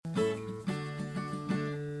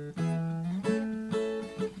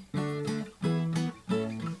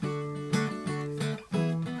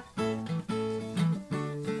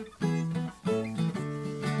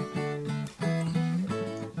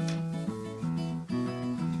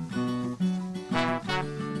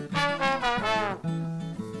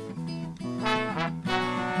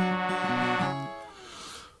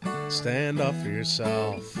Stand up for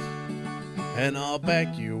yourself, and I'll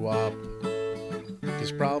back you up.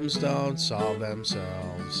 'Cause problems don't solve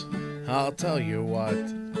themselves. I'll tell you what,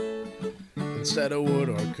 instead of would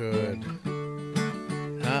or could,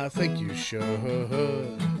 I think you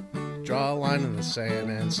should draw a line in the sand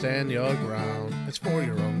and stand your ground. It's for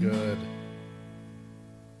your own good.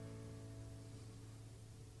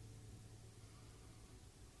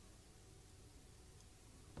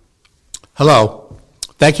 Hello.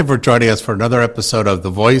 Thank you for joining us for another episode of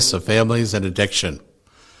The Voice of Families and Addiction.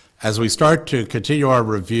 As we start to continue our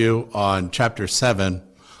review on Chapter 7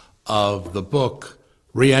 of the book,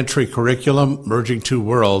 Reentry Curriculum, Merging Two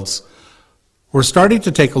Worlds, we're starting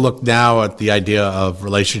to take a look now at the idea of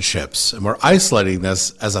relationships, and we're isolating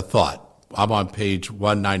this as a thought. I'm on page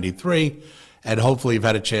 193, and hopefully you've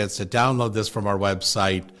had a chance to download this from our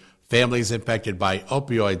website,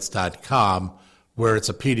 familiesimpactedbyopioids.com, where it's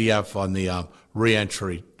a PDF on the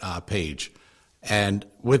reentry page. And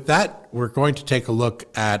with that, we're going to take a look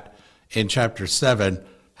at, in Chapter 7,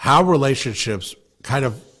 how relationships kind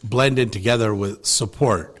of blend in together with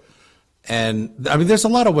support. And, I mean, there's a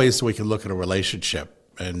lot of ways that we can look at a relationship,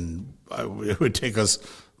 and it would take us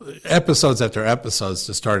episodes after episodes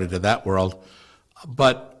to start into that world.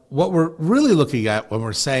 But what we're really looking at when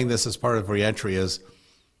we're saying this as part of reentry is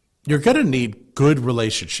you're going to need good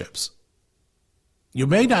relationships. You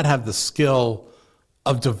may not have the skill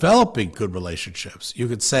of developing good relationships. You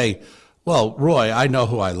could say, well, Roy, I know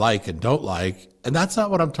who I like and don't like, and that's not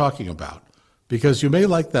what I'm talking about. Because you may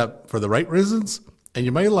like them for the right reasons, and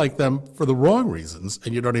you may like them for the wrong reasons,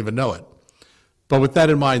 and you don't even know it. But with that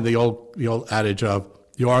in mind, the old adage of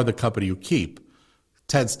you are the company you keep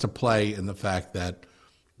tends to play in the fact that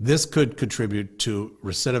this could contribute to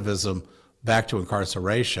recidivism back to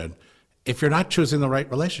incarceration if you're not choosing the right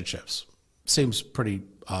relationships. Seems pretty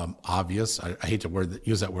obvious. I hate to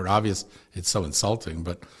use that word obvious. It's so insulting,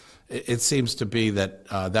 but it seems to be that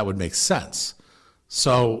that would make sense.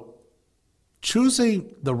 So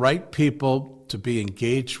choosing the right people to be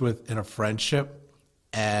engaged with in a friendship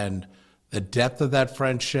and the depth of that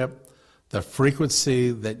friendship, the frequency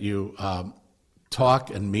that you talk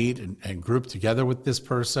and meet and group together with this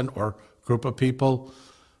person or group of people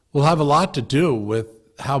will have a lot to do with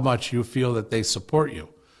how much you feel that they support you.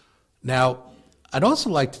 Now, I'd also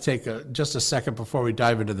like to take just a second before we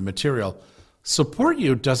dive into the material. Support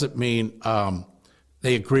you doesn't mean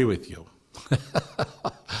they agree with you.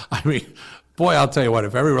 I mean, boy, I'll tell you what,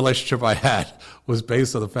 if every relationship I had was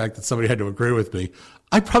based on the fact that somebody had to agree with me,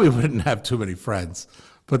 I probably wouldn't have too many friends.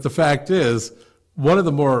 But the fact is, one of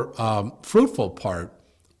the more fruitful part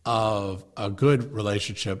of a good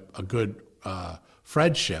relationship, a good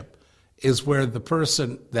friendship, is where the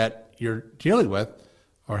person that you're dealing with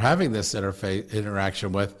or having this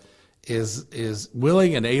interaction with is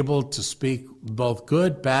willing and able to speak both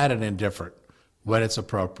good, bad, and indifferent when it's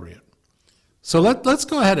appropriate. So let's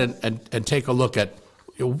go ahead and take a look at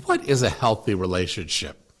what is a healthy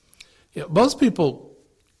relationship. Most people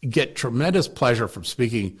get tremendous pleasure from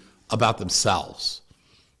speaking about themselves.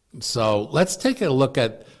 So let's take a look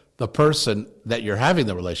at the person that you're having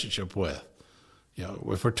the relationship with.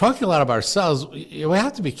 If we're talking a lot about ourselves, we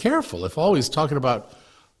have to be careful. If always talking about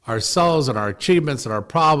ourselves and our achievements and our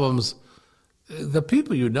problems, the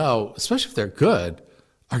people you know, especially if they're good,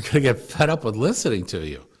 are going to get fed up with listening to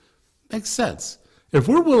you. Makes sense. If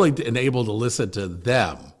we're willing and able to listen to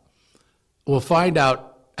them, we'll find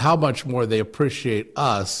out how much more they appreciate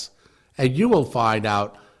us, and you will find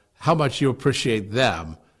out how much you appreciate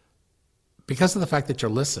them because of the fact that you're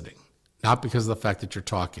listening, not because of the fact that you're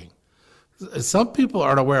talking. Some people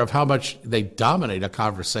aren't aware of how much they dominate a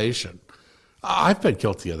conversation. I've been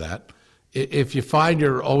guilty of that. If you find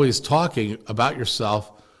you're always talking about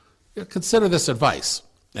yourself, consider this advice.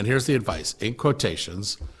 And here's the advice, in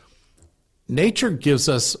quotations. Nature gives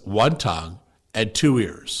us one tongue and two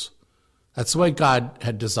ears. That's the way God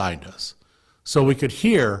had designed us. So we could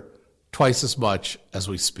hear twice as much as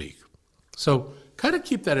we speak. So kind of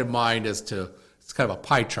keep that in mind it's kind of a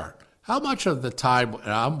pie chart. How much of the time when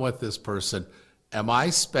I'm with this person am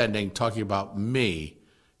I spending talking about me?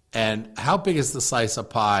 And how big is the slice of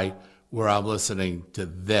pie where I'm listening to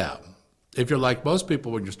them? If you're like most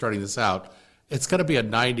people when you're starting this out, it's going to be a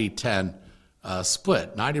 90-10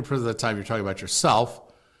 split. 90% of the time you're talking about yourself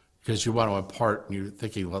because you want to impart and you're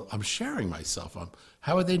thinking, well, I'm sharing myself.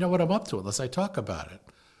 How would they know what I'm up to unless I talk about it?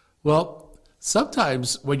 Well,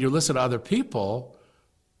 sometimes when you listen to other people,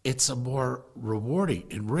 it's a more rewarding,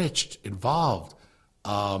 enriched, involved,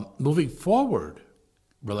 moving forward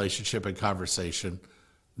relationship and conversation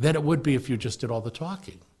than it would be if you just did all the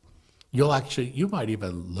talking. You might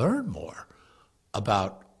even learn more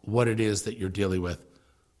about what it is that you're dealing with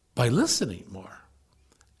by listening more.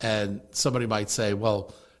 And somebody might say,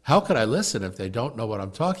 well, how could I listen if they don't know what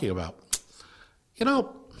I'm talking about? You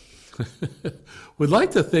know, we'd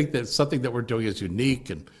like to think that something that we're doing is unique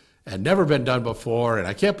and never been done before, and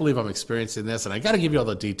I can't believe I'm experiencing this, and I got to give you all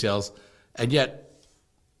the details. And yet,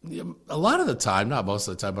 a lot of the time, not most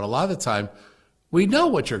of the time, but a lot of the time, we know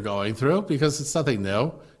what you're going through because it's nothing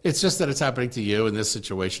new. It's just that it's happening to you, and this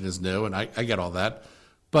situation is new, and I get all that.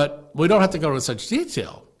 But we don't have to go into such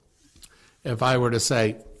detail. If I were to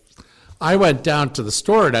say, I went down to the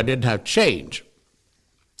store and I didn't have change,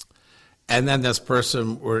 and then this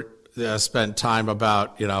person spent time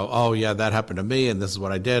about, oh, yeah, that happened to me, and this is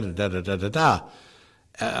what I did, and da-da-da-da-da.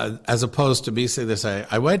 As opposed to me saying this,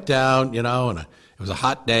 I went down, and it was a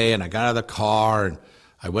hot day, and I got out of the car, and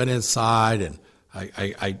I went inside, and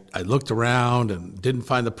I looked around and didn't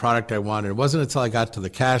find the product I wanted. It wasn't until I got to the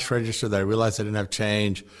cash register that I realized I didn't have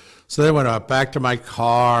change. So then I went back to my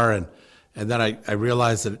car, and then I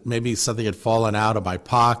realized that maybe something had fallen out of my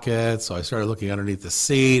pocket, so I started looking underneath the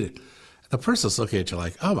seat. The person's looking at you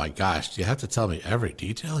like, oh my gosh, do you have to tell me every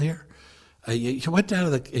detail here? You went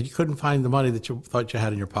down and you couldn't find the money that you thought you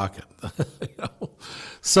had in your pocket.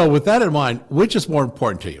 So with that in mind, which is more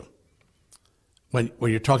important to you when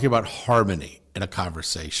you're talking about harmony in a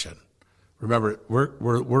conversation? Remember,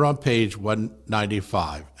 we're on page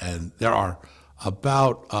 195, and there are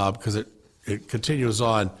about, because it continues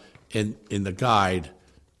on in the guide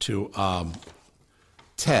to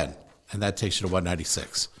 10, and that takes you to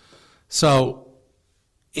 196. So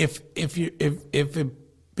if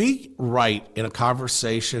being right in a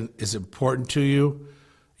conversation is important to you,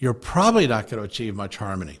 you're probably not going to achieve much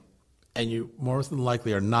harmony. And you more than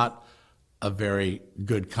likely are not a very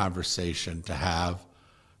good conversation to have,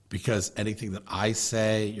 because anything that I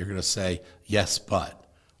say, you're going to say, yes, but,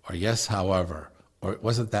 or yes, however, or it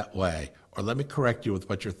wasn't that way, or let me correct you with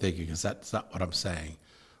what you're thinking, because that's not what I'm saying,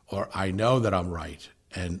 or I know that I'm right,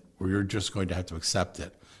 and you're just going to have to accept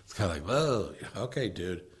it. It's kind of like, well, okay,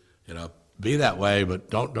 dude, be that way, but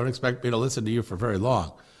don't expect me to listen to you for very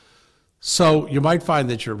long. So you might find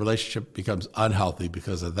that your relationship becomes unhealthy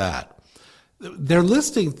because of that. They're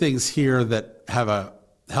listing things here that have a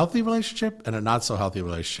healthy relationship and a not so healthy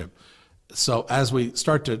relationship. So as we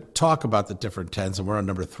start to talk about the different 10s, and we're on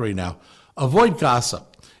number 3 now, avoid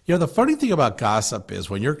gossip. The funny thing about gossip is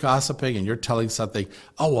when you're gossiping and you're telling something,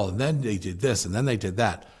 oh, well, and then they did this and then they did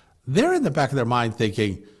that, they're in the back of their mind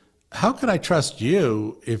thinking, how can I trust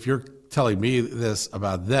you if you're telling me this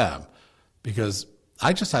about them? Because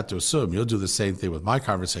I just have to assume you'll do the same thing with my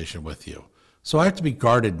conversation with you. So I have to be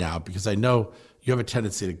guarded now because I know you have a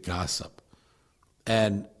tendency to gossip.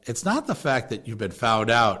 And it's not the fact that you've been found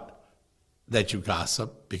out that you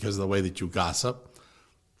gossip because of the way that you gossip.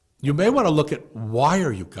 You may want to look at, why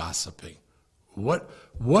are you gossiping? What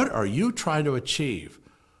are you trying to achieve?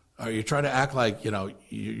 Are you trying to act like,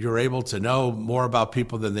 you're able to know more about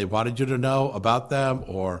people than they wanted you to know about them?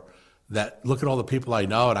 Or that, look at all the people I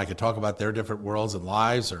know and I could talk about their different worlds and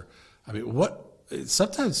lives? Or,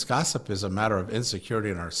 sometimes gossip is a matter of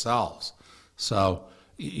insecurity in ourselves. So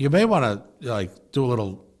you may want to do a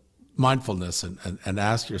little mindfulness and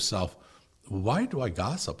ask yourself, why do I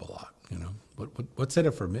gossip a lot? What's in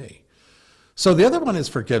it for me? So the other one is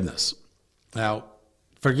forgiveness. Now,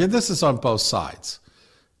 forgiveness is on both sides.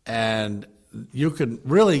 And you can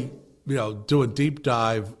really, do a deep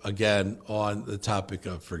dive again on the topic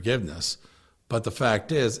of forgiveness. But the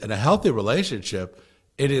fact is, in a healthy relationship,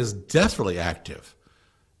 it is definitely active.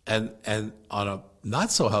 And on a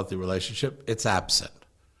not so healthy relationship, it's absent.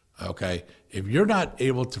 Okay? If you're not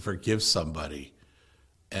able to forgive somebody,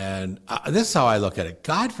 and this is how I look at it.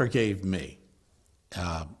 God forgave me.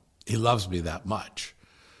 He loves me that much.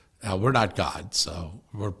 Now, we're not God, so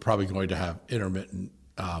we're probably going to have intermittent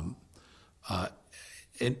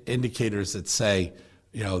indicators that say,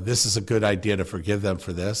 this is a good idea to forgive them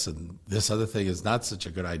for this, and this other thing is not such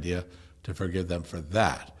a good idea to forgive them for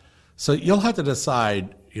that. So you'll have to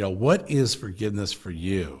decide, what is forgiveness for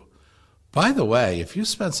you? By the way, if you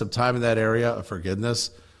spend some time in that area of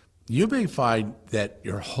forgiveness, you may find that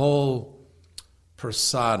your whole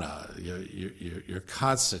persona, your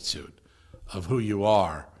constitute of who you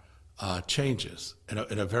are, changes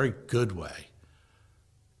in a very good way.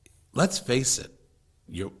 Let's face it,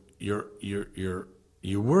 you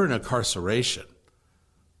were in incarceration,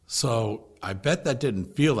 so I bet that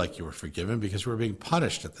didn't feel like you were forgiven because you were being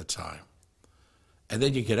punished at the time. And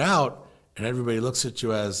then you get out, and everybody looks at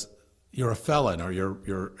you as you're a felon, or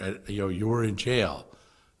you were in jail.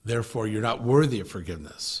 Therefore, you're not worthy of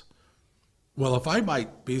forgiveness. Well, if I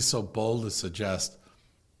might be so bold to suggest,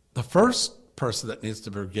 the first person that needs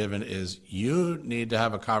to be forgiven is you need to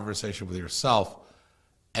have a conversation with yourself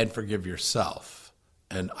and forgive yourself.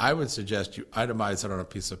 And I would suggest you itemize it on a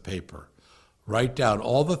piece of paper. Write down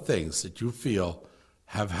all the things that you feel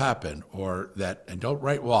have happened, and don't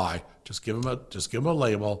write why. Just give them a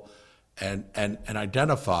label, and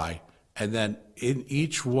identify, and then in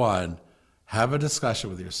each one, have a discussion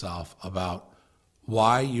with yourself about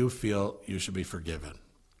why you feel you should be forgiven,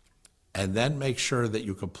 and then make sure that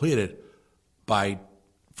you complete it by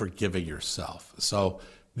forgiving yourself. So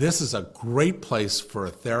this is a great place for a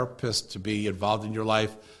therapist to be involved in your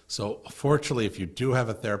life. So fortunately, if you do have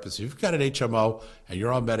a therapist, if you've got an HMO and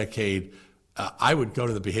you're on Medicaid, I would go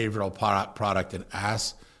to the behavioral product and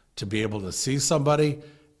ask to be able to see somebody,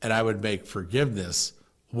 and I would make forgiveness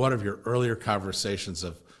one of your earlier conversations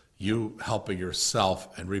of you helping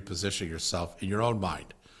yourself and repositioning yourself in your own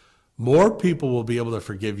mind. More people will be able to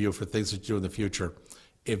forgive you for things that you do in the future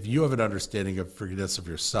if you have an understanding of forgiveness of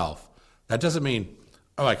yourself. That doesn't mean,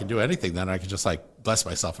 oh, I can do anything, then I can just bless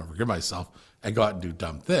myself and forgive myself and go out and do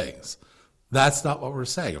dumb things. That's not what we're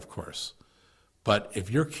saying, of course. But if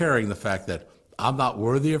you're carrying the fact that I'm not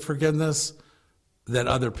worthy of forgiveness, then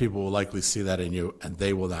other people will likely see that in you, and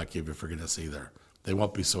they will not give you forgiveness either. They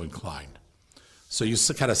won't be so inclined. So you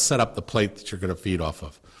kind of set up the plate that you're going to feed off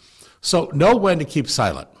of. So know when to keep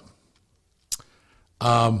silent.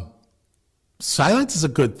 Silence is a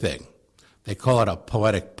good thing. They call it a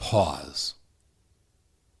poetic pause.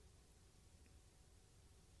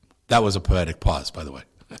 That was a poetic pause, by the way.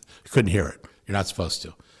 You couldn't hear it. You're not supposed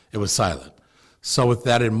to. It was silent. So with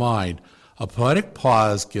that in mind, a poetic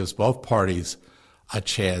pause gives both parties a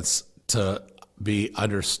chance to be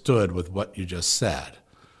understood with what you just said.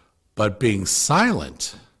 But being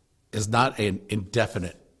silent is not an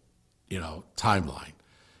indefinite, timeline.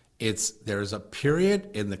 There's a period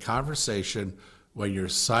in the conversation when your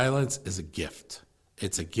silence is a gift.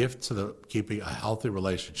 It's a gift to keeping a healthy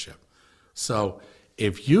relationship. So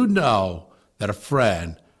if you know that a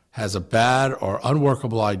friend has a bad or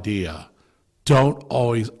unworkable idea, don't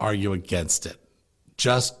always argue against it.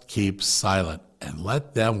 Just keep silent and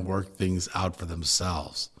let them work things out for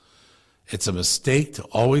themselves. It's a mistake to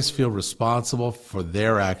always feel responsible for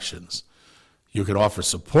their actions. You can offer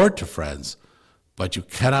support to friends, but you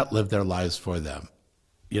cannot live their lives for them.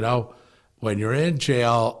 When you're in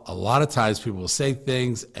jail, a lot of times people will say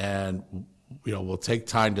things, and we'll take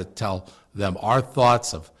time to tell them our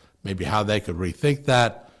thoughts of maybe how they could rethink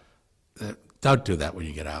that. Don't do that when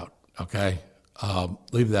you get out, okay?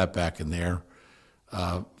 Leave that back in there.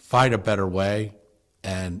 Find a better way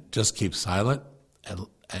and just keep silent. And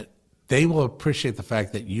they will appreciate the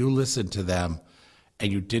fact that you listened to them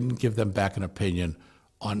and you didn't give them back an opinion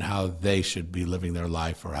on how they should be living their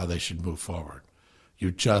life or how they should move forward.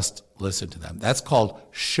 You just listen to them. That's called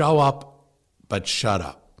show up, but shut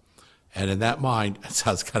up. And in that mind, it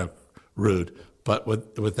sounds kind of rude, but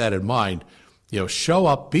with that in mind, show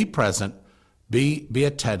up, be present, be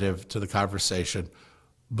attentive to the conversation,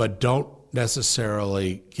 but don't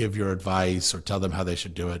necessarily give your advice or tell them how they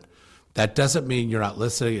should do it. That doesn't mean you're not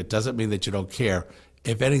listening. It doesn't mean that you don't care.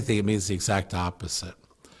 If anything, it means the exact opposite.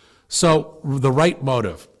 So the right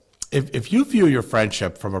motive. If you view your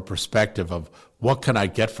friendship from a perspective of what can I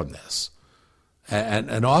get from this,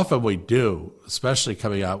 and often we do, especially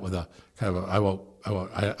coming out with a kind of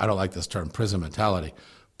I don't like this term, prison mentality,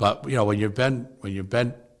 but when you've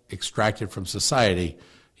been extracted from society,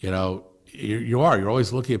 you're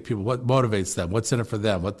always looking at people, what motivates them, what's in it for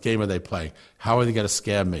them, what game are they playing, how are they going to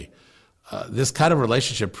scam me? This kind of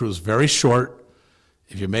relationship proves very short.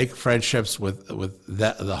 If you make friendships with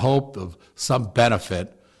the hope of some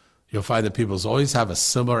benefit, you'll find that people always have a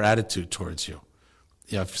similar attitude towards you.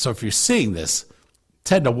 So if you're seeing this,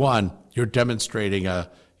 10-1, you're demonstrating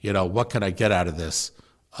what can I get out of this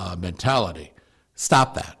mentality.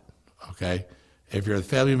 Stop that, okay? If you're a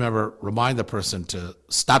family member, remind the person to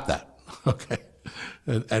stop that, okay?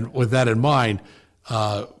 And with that in mind,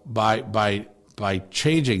 by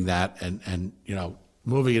changing that and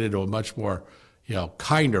moving it into a much more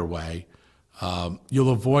kinder way,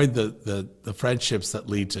 you'll avoid the friendships that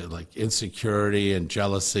lead to insecurity and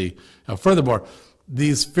jealousy. Furthermore,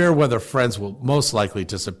 these fair weather friends will most likely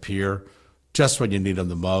disappear just when you need them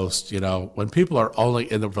the most. When people are only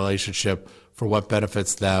in the relationship for what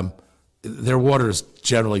benefits them, their waters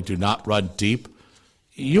generally do not run deep.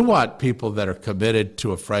 You want people that are committed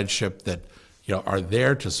to a friendship that are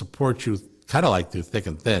there to support you, kind of like through thick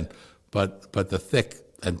and thin, but the thick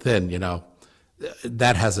and thin,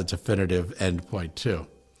 that has a definitive end point too.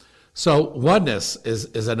 So oneness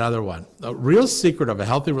is another one. A real secret of a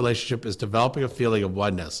healthy relationship is developing a feeling of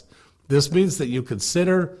oneness. This means that you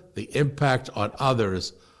consider the impact on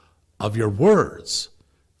others of your words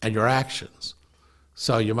and your actions.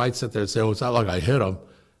 So you might sit there and say, oh, it's not like I hit him.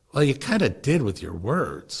 Well, you kind of did with your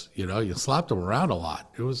words. You slapped him around a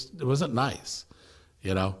lot. It wasn't nice,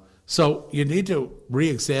 So you need to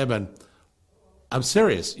re-examine. I'm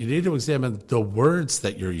serious. You need to examine the words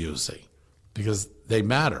that you're using because they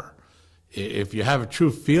matter. If you have a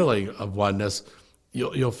true feeling of oneness,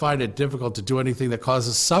 you'll find it difficult to do anything that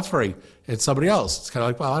causes suffering in somebody else. It's kind of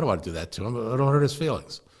like, well, I don't want to do that to him. I don't hurt his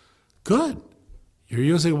feelings. Good. You're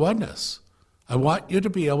using oneness. I want you to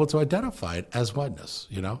be able to identify it as oneness,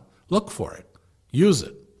 Look for it. Use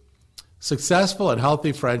it. Successful and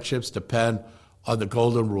healthy friendships depend on the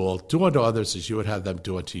golden rule, do unto others as you would have them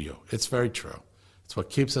do unto you. It's very true. It's what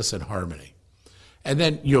keeps us in harmony. And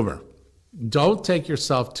then humor. Don't take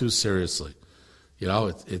yourself too seriously.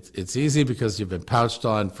 It's easy because you've been pounced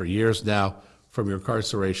on for years now from your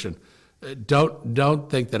incarceration. Don't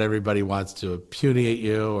think that everybody wants to pugnate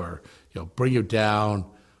you or bring you down.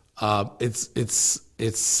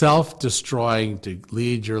 It's self-destroying to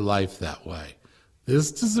lead your life that way.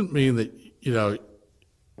 This doesn't mean that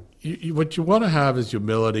what you want to have is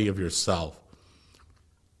humility of yourself.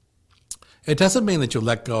 It doesn't mean that you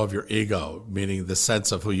let go of your ego, meaning the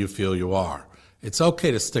sense of who you feel you are. It's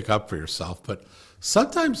okay to stick up for yourself, but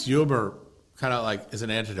sometimes humor kind of like is an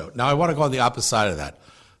antidote. Now, I want to go on the opposite side of that.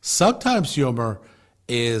 Sometimes humor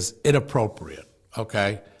is inappropriate,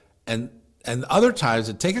 okay? And other times,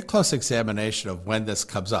 and take a close examination of when this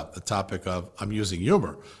comes up, the topic of, I'm using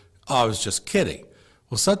humor. Oh, I was just kidding.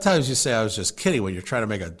 Well, sometimes you say, I was just kidding when you're trying to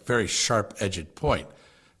make a very sharp-edged point.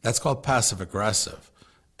 That's called passive-aggressive.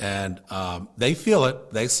 And they feel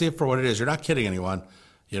it. They see it for what it is. You're not kidding anyone.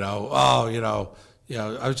 I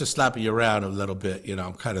was just slapping you around a little bit,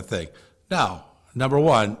 kind of thing. Now, number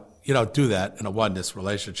one, you don't do that in a oneness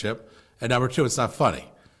relationship. And number two, it's not funny.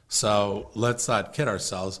 So let's not kid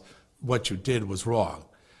ourselves. What you did was wrong.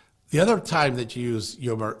 The other time that you use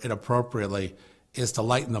humor inappropriately is to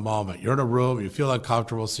lighten the moment. You're in a room, you feel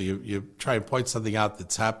uncomfortable, so you try and point something out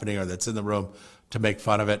that's happening or that's in the room to make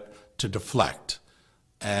fun of it, to deflect.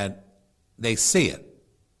 And they see it.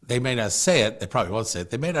 They may not say it. They probably won't say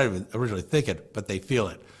it. They may not even originally think it, but they feel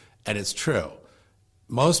it. And it's true.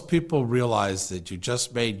 Most people realize that you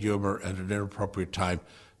just made humor at an inappropriate time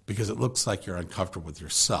because it looks like you're uncomfortable with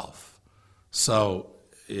yourself. So,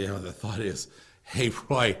 the thought is, hey,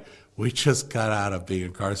 Roy, we just got out of being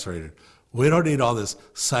incarcerated. We don't need all this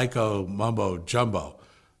psycho mumbo jumbo.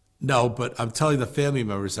 No, but I'm telling the family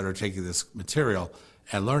members that are taking this material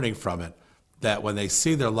and learning from it that when they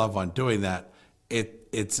see their loved one doing that,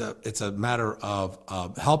 it's a matter of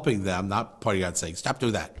helping them, not pointing out and saying, stop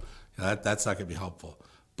doing that. That's not going to be helpful.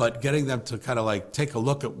 But getting them to kind of like take a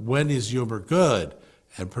look at when is humor good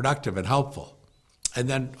and productive and helpful. And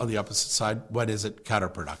then on the opposite side, when is it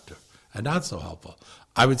counterproductive and not so helpful?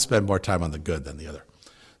 I would spend more time on the good than the other.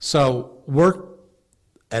 So work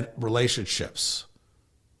at relationships.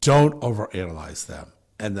 Don't overanalyze them.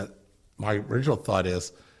 And my original thought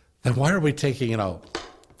is, then why are we taking,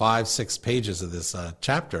 5-6 pages of this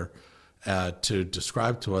chapter to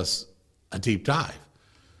describe to us a deep dive?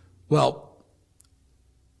 Well,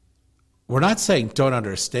 we're not saying don't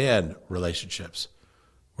understand relationships.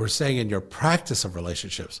 We're saying in your practice of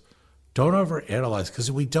relationships, don't overanalyze because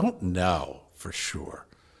we don't know for sure.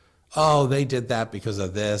 Oh, they did that because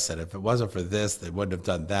of this, and if it wasn't for this, they wouldn't have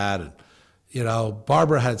done that. And,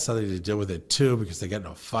 Barbara had something to do with it too because they get in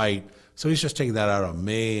a fight. So he's just taking that out on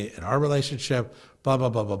me and our relationship, blah, blah,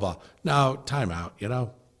 blah, blah, blah. Now, time out,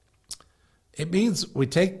 It means we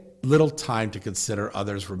take little time to consider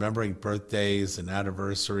others, remembering birthdays and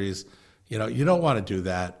anniversaries. You don't want to do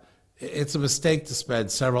that. It's a mistake to spend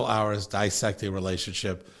several hours dissecting a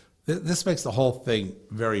relationship. This makes the whole thing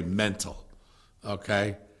very mental,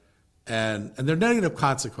 okay? And there are negative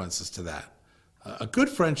consequences to that. A good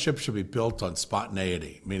friendship should be built on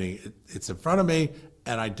spontaneity, meaning it's in front of me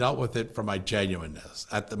and I dealt with it for my genuineness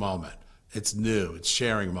at the moment. It's new, it's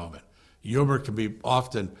sharing moment. Humor can be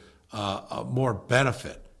often a more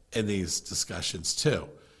benefit in these discussions too,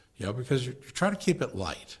 because you're trying to keep it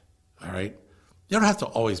light, all right? You don't have to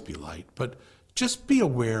always be light, but just be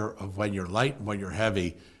aware of when you're light and when you're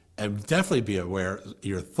heavy, and definitely be aware of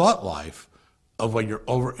your thought life of when you're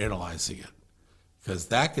overanalyzing it, because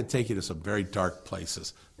that could take you to some very dark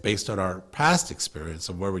places based on our past experience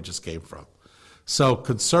of where we just came from. So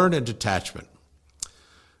concern and detachment.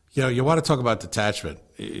 You want to talk about detachment.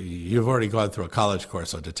 You've already gone through a college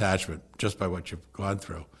course on detachment just by what you've gone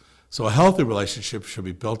through. So a healthy relationship should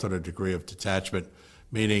be built on a degree of detachment,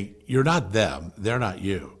 meaning you're not them, they're not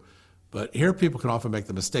you. But here people can often make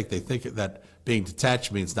the mistake. They think that being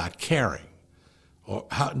detached means not caring.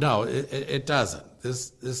 No, it doesn't.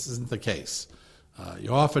 This isn't the case.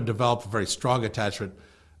 You often develop a very strong attachment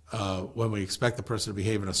when we expect the person to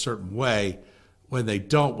behave in a certain way. When they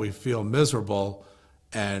don't, we feel miserable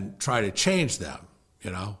and try to change them,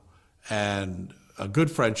 And a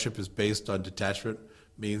good friendship is based on detachment,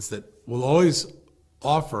 means that we'll always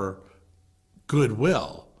offer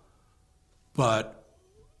goodwill, but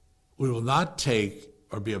we will not take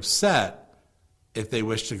or be upset if they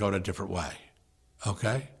wish to go in a different way,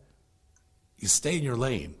 okay? You stay in your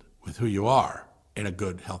lane with who you are in a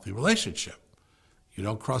good, healthy relationship. You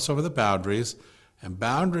don't cross over the boundaries, and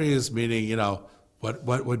boundaries meaning,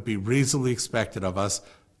 what would be reasonably expected of us.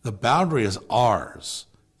 The boundary is ours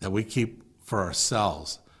that we keep for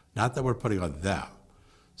ourselves, not that we're putting on them.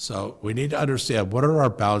 So we need to understand, what are our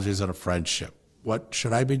boundaries in a friendship? What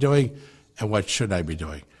should I be doing and what shouldn't I be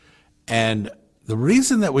doing? And the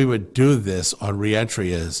reason that we would do this on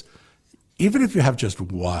reentry is, even if you have just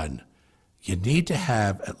one, you need to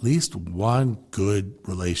have at least one good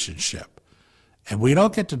relationship. And we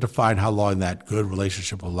don't get to define how long that good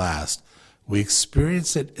relationship will last. We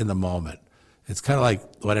experience it in the moment. It's kind of like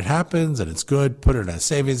when it happens and it's good, put it in a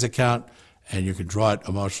savings account, and you can draw it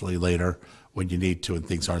emotionally later when you need to and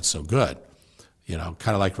things aren't so good.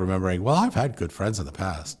 Kind of like remembering, well, I've had good friends in the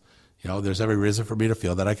past. There's every reason for me to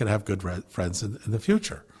feel that I can have good friends in the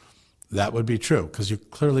future. That would be true because you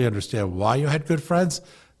clearly understand why you had good friends.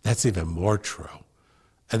 That's even more true.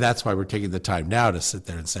 And that's why we're taking the time now to sit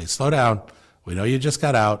there and say, slow down. We know you just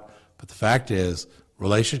got out, but the fact is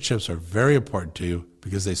relationships are very important to you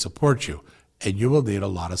because they support you, and you will need a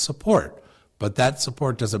lot of support. But that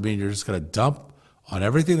support doesn't mean you're just going to dump on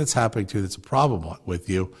everything that's happening to you that's a problem with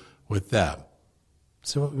you, with them.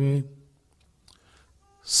 See what we mean?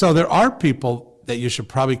 So there are people that you should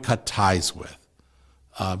probably cut ties with.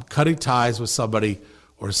 Cutting ties with somebody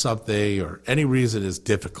or something or any reason is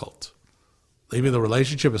difficult. Leaving the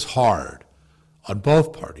relationship is hard on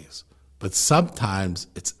both parties, but sometimes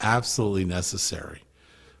it's absolutely necessary.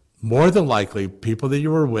 More than likely, people that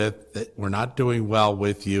you were with that were not doing well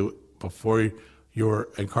with you before you were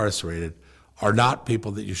incarcerated are not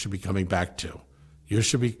people that you should be coming back to. You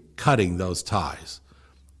should be cutting those ties.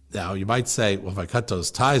 Now, you might say, well, if I cut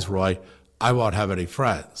those ties, Roy, I won't have any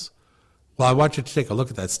friends. Well, I want you to take a look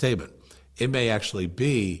at that statement. It may actually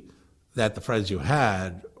be that the friends you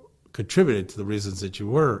had contributed to the reasons that you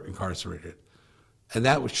were incarcerated. And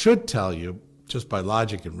that should tell you, just by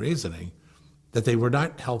logic and reasoning, that they were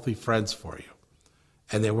not healthy friends for you.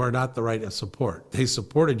 And they were not the right support. They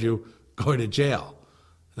supported you going to jail.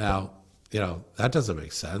 Now, that doesn't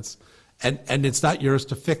make sense. And it's not yours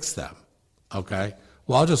to fix them, okay?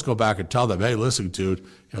 Well, I'll just go back and tell them, hey, listen, dude,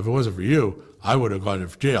 if it wasn't for you, I would have gone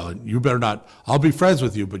to jail. And you better not, I'll be friends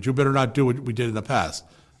with you, but you better not do what we did in the past.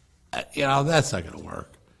 That's not going to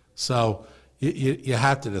work. So you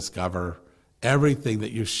have to discover everything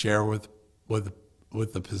that you share with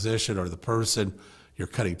the position or the person you're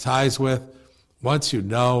cutting ties with. Once you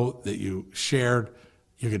know that you shared,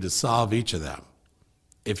 you can dissolve each of them.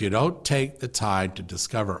 If you don't take the time to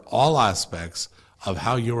discover all aspects of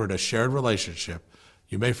how you were in a shared relationship,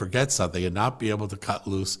 you may forget something and not be able to cut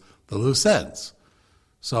loose the loose ends.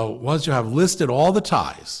 So once you have listed all the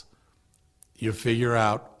ties, you figure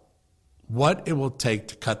out what it will take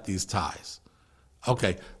to cut these ties.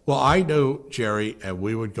 Okay, well, I knew Jerry and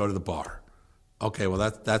we would go to the bar. Okay,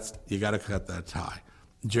 well, that's you got to cut that tie.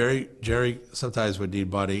 Jerry sometimes would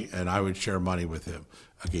need money and I would share money with him.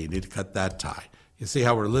 Okay, you need to cut that tie. You see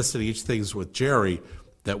how we're listing each things with Jerry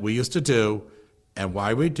that we used to do and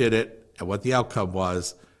why we did it and what the outcome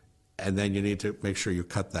was, and then you need to make sure you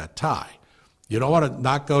cut that tie. You don't want to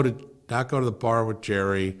not go to the bar with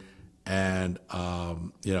Jerry and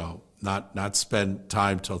not spend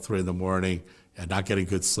time till 3 a.m. and not getting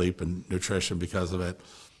good sleep and nutrition because of it,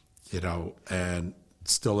 and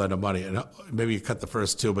still lend him money. And maybe you cut the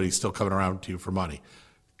first two, but he's still coming around to you for money.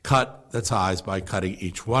 Cut the ties by cutting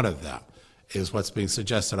each one of them is what's being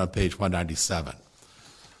suggested on page 197.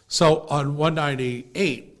 So on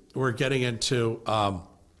 198, we're getting into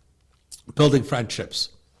building friendships.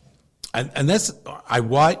 And this, I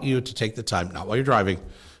want you to take the time, not while you're driving,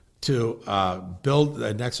 to build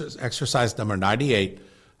an exercise number 98.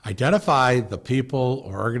 Identify the people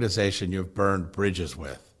or organization you've burned bridges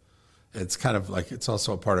with. It's kind of like, it's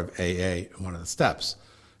also a part of AA, one of the steps.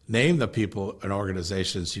 Name the people and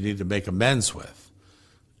organizations you need to make amends with.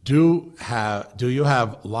 Do you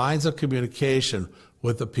have lines of communication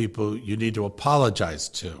with the people you need to apologize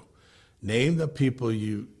to? Name the people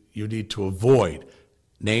you need to avoid.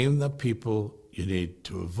 Name the people you need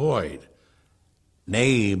to avoid.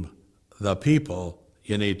 Name the people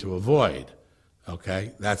you need to avoid.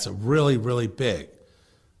 Okay? That's a really, really big.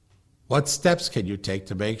 What steps can you take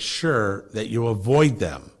to make sure that you avoid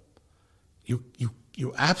them?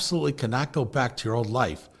 You absolutely cannot go back to your old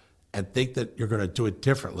life and think that you're going to do it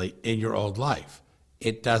differently in your old life.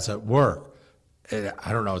 It doesn't work.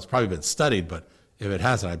 I don't know, it's probably been studied, but if it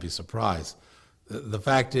hasn't, I'd be surprised. The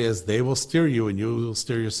fact is, they will steer you and you will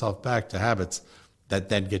steer yourself back to habits that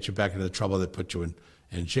then get you back into the trouble that put you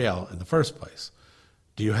in jail in the first place.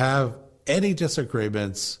 Do you have any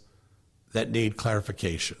disagreements that need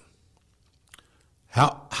clarification?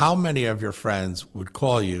 How many of your friends would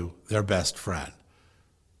call you their best friend?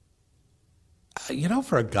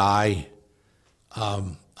 For a guy,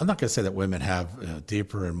 I'm not going to say that women have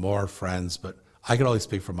deeper and more friends, but I can only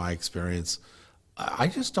speak from my experience. I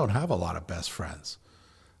just don't have a lot of best friends.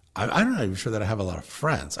 I'm not even sure that I have a lot of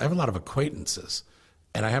friends. I have a lot of acquaintances,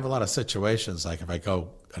 and I have a lot of situations, like if I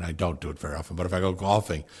go, and I don't do it very often, but if I go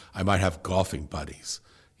golfing, I might have golfing buddies.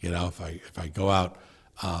 If I go out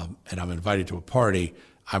and I'm invited to a party,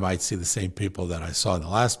 I might see the same people that I saw in the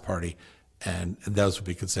last party, and those would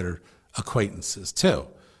be considered acquaintances too.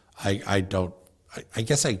 I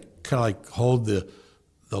guess I kind of like hold the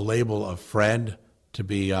label of friend to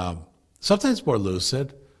be sometimes more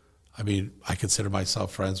lucid. I mean, I consider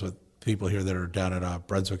myself friends with people here that are down at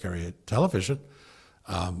Brunswick area television.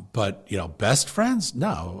 But best friends?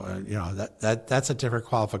 No, that's a different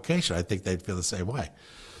qualification. I think they'd feel the same way.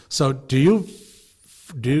 So do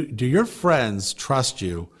your friends trust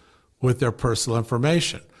you with their personal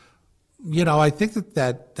information? I think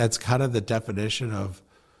that's kind of the definition of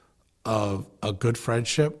a good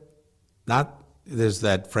friendship. Not, there's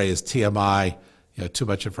that phrase TMI, too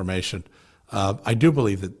much information. I do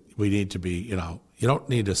believe that we need to be, you don't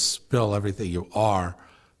need to spill everything you are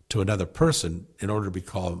to another person in order to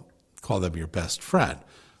call them your best friend.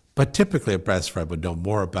 But typically a best friend would know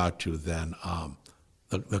more about you than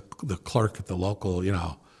the clerk at the local,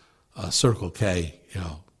 Circle K,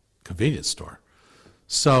 convenience store.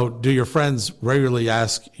 So do your friends regularly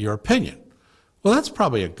ask your opinion? Well, that's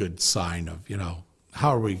probably a good sign of, how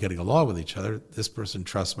are we getting along with each other? This person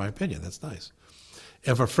trusts my opinion. That's nice.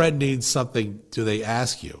 If a friend needs something, do they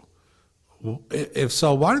ask you? Well, if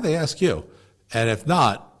so, why do they ask you? And if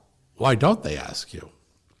not, why don't they ask you?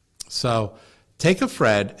 So take a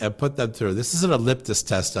friend and put them through. This is an ellipsis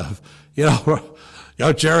test of,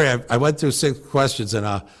 Jerry, I went through 6 questions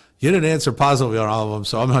and you didn't answer positively on all of them,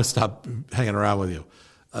 so I'm going to stop hanging around with you.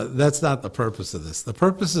 That's not the purpose of this. The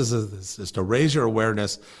purpose is to raise your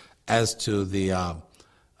awareness as to the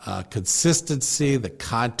consistency, the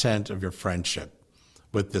content of your friendship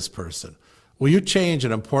with this person. Will you change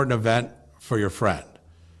an important event for your friend?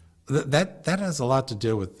 That has a lot to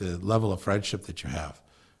do with the level of friendship that you have,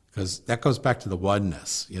 because that goes back to the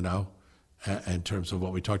oneness, in terms of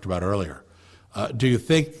what we talked about earlier. Do you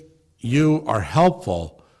think you are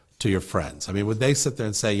helpful to your friends? I mean, would they sit there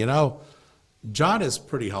and say, John is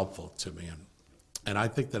pretty helpful to me, and I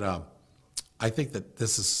think that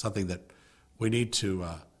this is something that we need to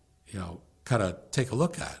kind of take a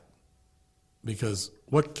look at, because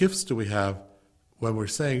what gifts do we have when we're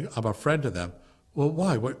saying I'm a friend to them? Well,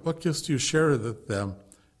 why? What gifts do you share with them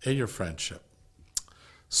in your friendship?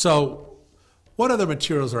 So what other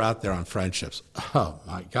materials are out there on friendships? Oh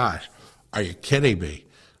my gosh, are you kidding me?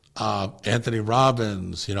 Anthony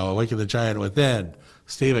Robbins, Awaken the Giant Within,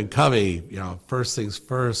 Stephen Covey, First Things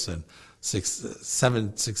First, and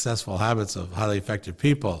 7 Successful Habits of Highly Effective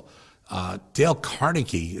People. Dale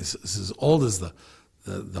Carnegie is as old as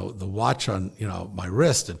the watch on my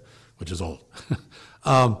wrist, which is old.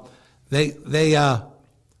 They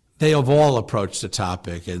have all approached the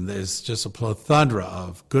topic, and there's just a plethora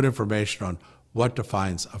of good information on what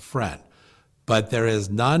defines a friend. But there is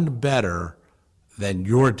none better than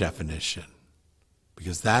your definition,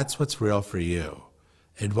 because that's what's real for you.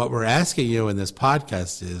 And what we're asking you in this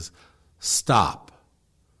podcast is stop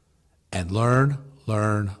and learn.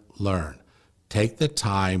 Take the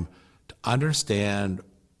time to understand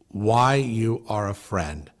why you are a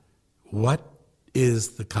friend. What is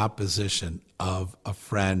the composition of a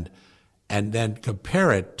friend? And then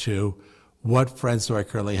compare it to what friends do I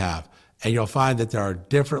currently have. And you'll find that there are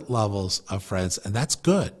different levels of friends, and that's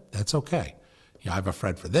good. That's okay. I have a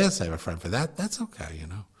friend for this, I have a friend for that. That's okay,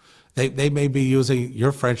 They may be using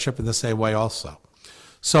your friendship in the same way also.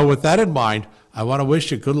 So with that in mind, I want to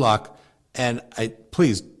wish you good luck. And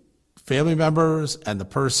please, family members and the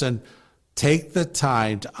person, take the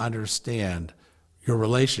time to understand your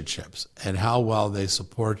relationships and how well they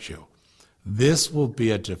support you. This will be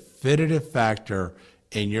a definitive factor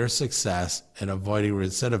in your success in avoiding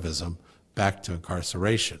recidivism back to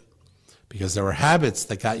incarceration. Because there were habits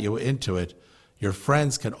that got you into it. Your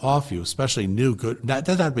friends can offer you, especially new good, it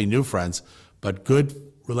doesn't have to be new friends, but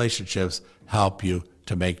good relationships help you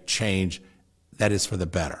to make change that is for the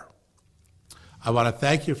better. I want to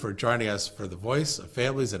thank you for joining us for The Voice of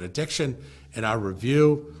Families and Addiction in our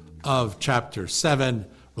review of Chapter 7,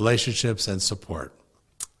 Relationships and Support.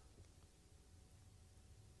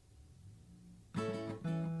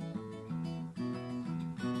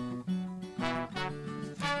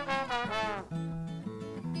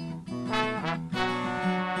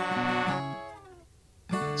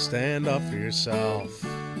 Stand up for yourself,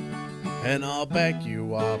 and I'll back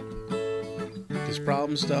you up, 'cause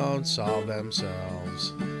problems don't solve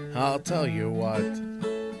themselves. I'll tell you what,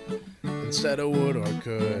 instead of would or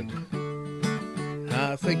could,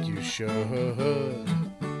 I think you should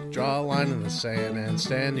draw a line in the sand and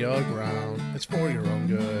stand your ground. It's for your own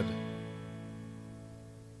good.